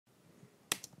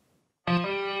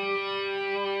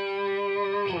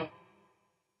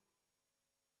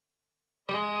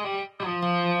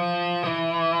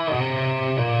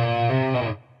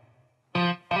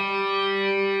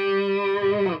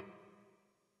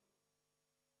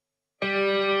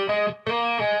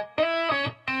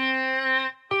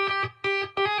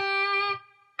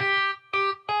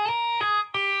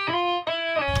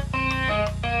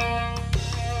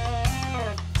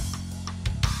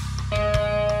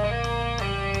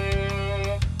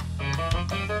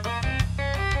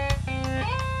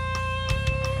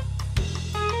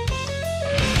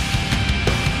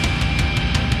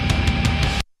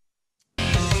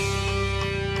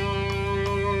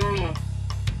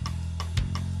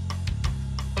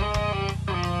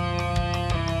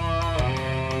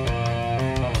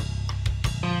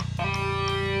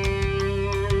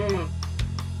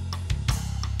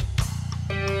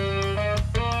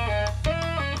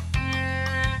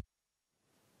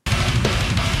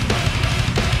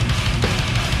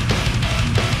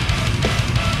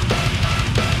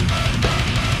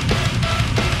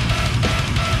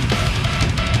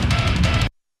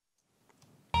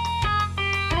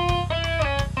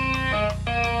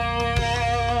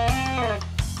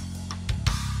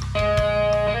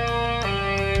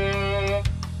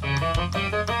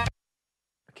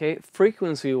Okay,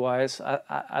 frequency-wise,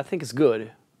 I think it's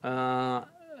good.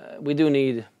 We do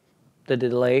need the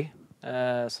delay,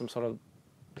 some sort of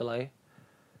delay,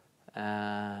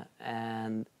 and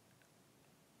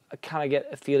I kind of get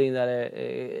a feeling that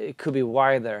it could be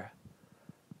wider.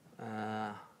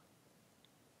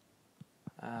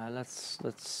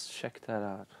 Let's check that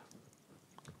out.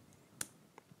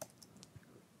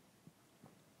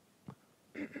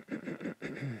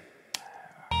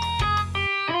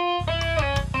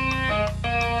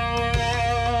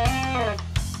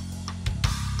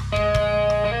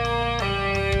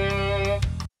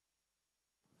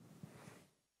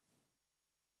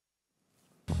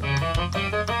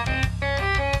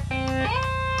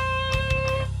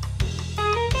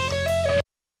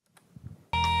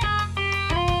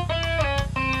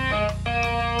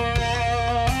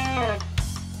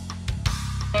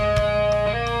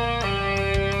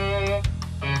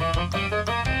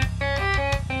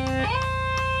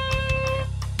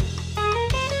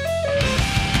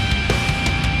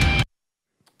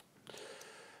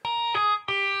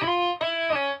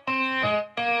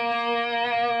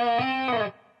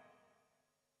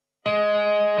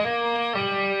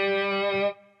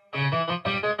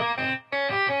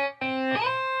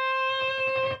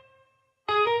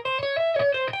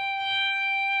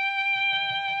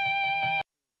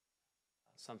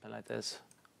 Something like this.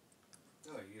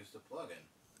 Oh, you used a plug-in.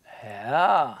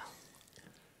 Yeah.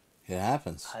 It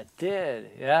happens. I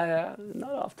did. Yeah.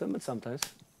 Not often, but sometimes.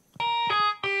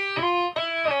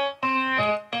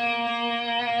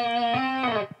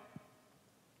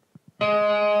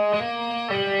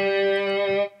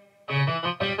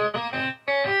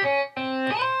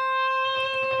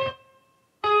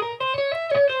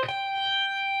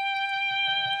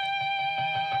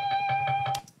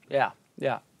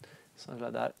 Yeah. Something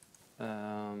like that.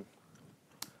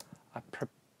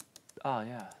 Oh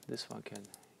yeah, this one can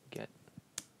get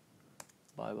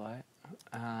bye.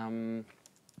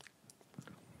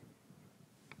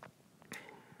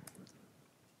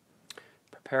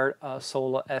 Prepared a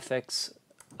solo FX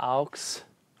aux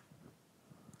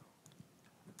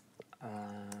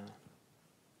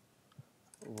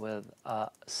with a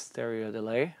stereo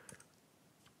delay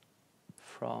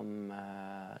from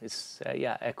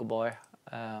Echoboy.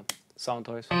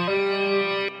 Soundtoys.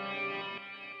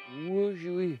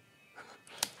 Woo-joo-wee.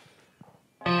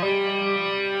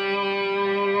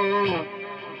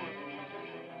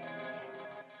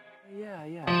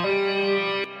 Yeah.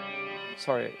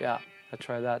 Sorry, yeah, I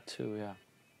tried that too, yeah.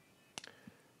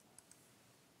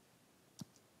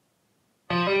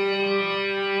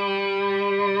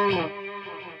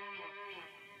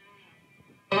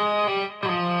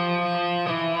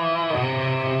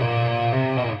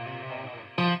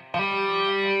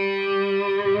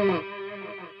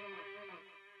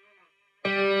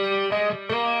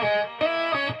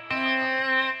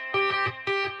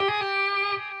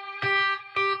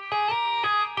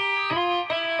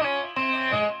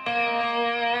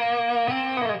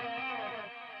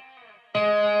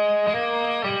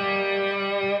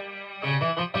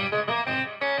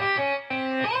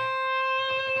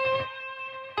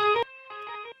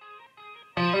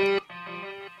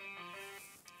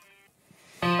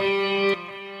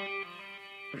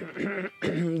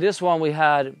 This one we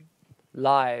had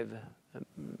live,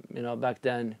 back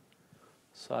then,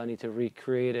 so I need to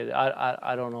recreate it.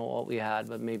 I don't know what we had,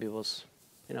 but maybe it was,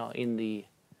 in the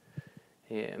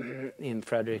in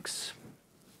Frederick's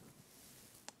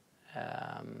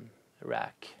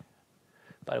rack,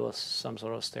 but it was some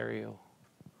sort of stereo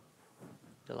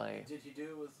delay. Did you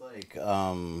do it with like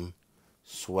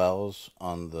swells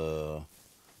on the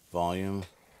volume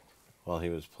While he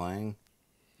was playing?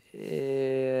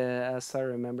 As I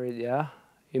remember it, yeah.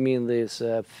 You mean this?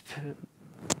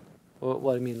 What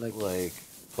do you mean, like? Like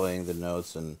playing the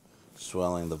notes and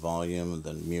swelling the volume and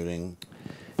then muting?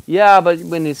 Yeah, but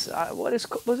when it's what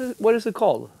is it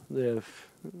called? The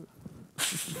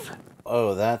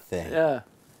Oh, that thing. yeah,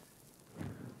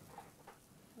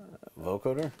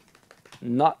 Vocoder?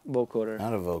 not vocoder.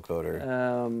 Not a vocoder.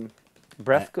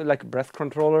 Like breath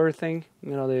controller thing.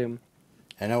 You know the.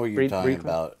 I know what you're talking Breathe-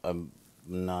 about.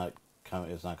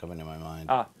 It's not coming to my mind.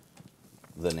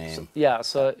 The name. Yeah,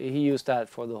 so he used that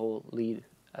for the whole lead,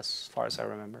 as far as I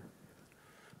remember.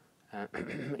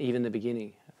 Even the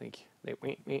beginning, I think. They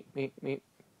meet.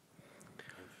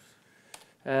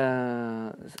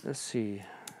 Let's see.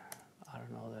 I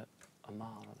don't know the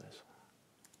amount of this.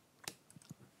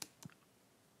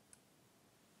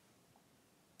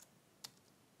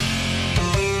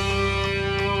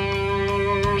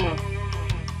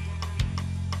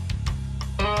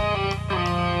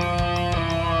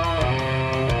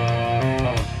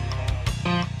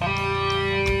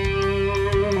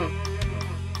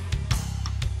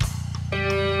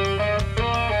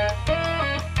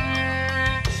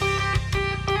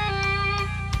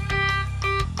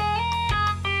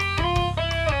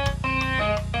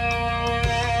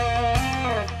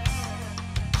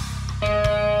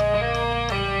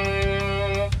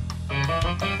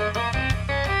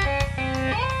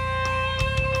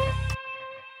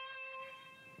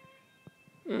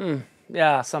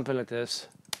 Yeah, something like this.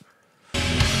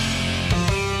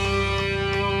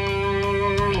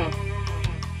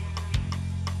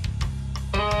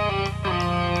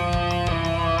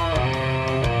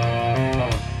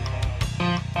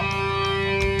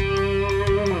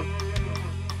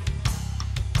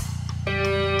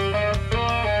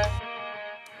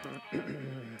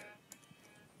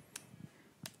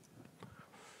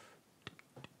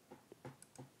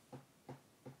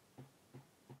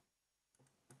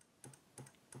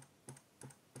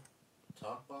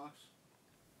 Talk box?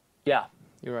 Yeah,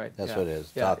 you're right. That's yeah. what it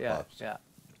is. Yeah, Talk yeah, box. yeah.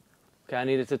 Okay, I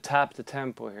needed to tap the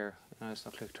tempo here. No, it's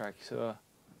not click track. So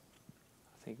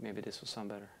I think maybe this will sound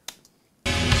better.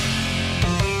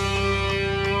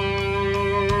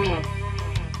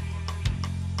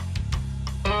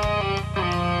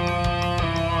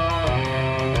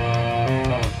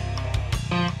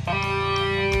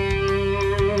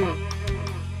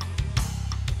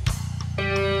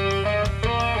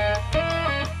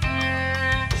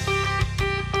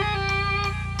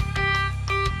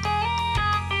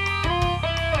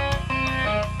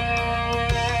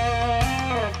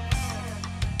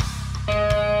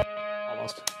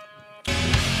 Almost.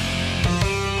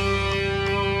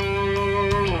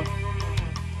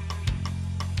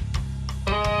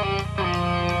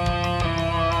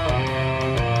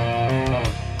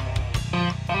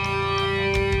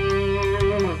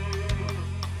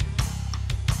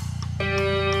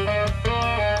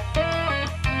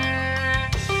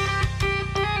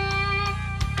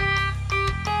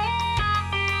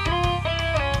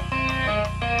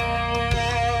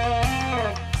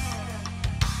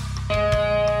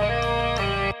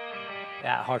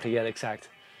 Yeah, hard to get exact.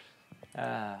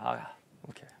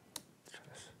 Okay.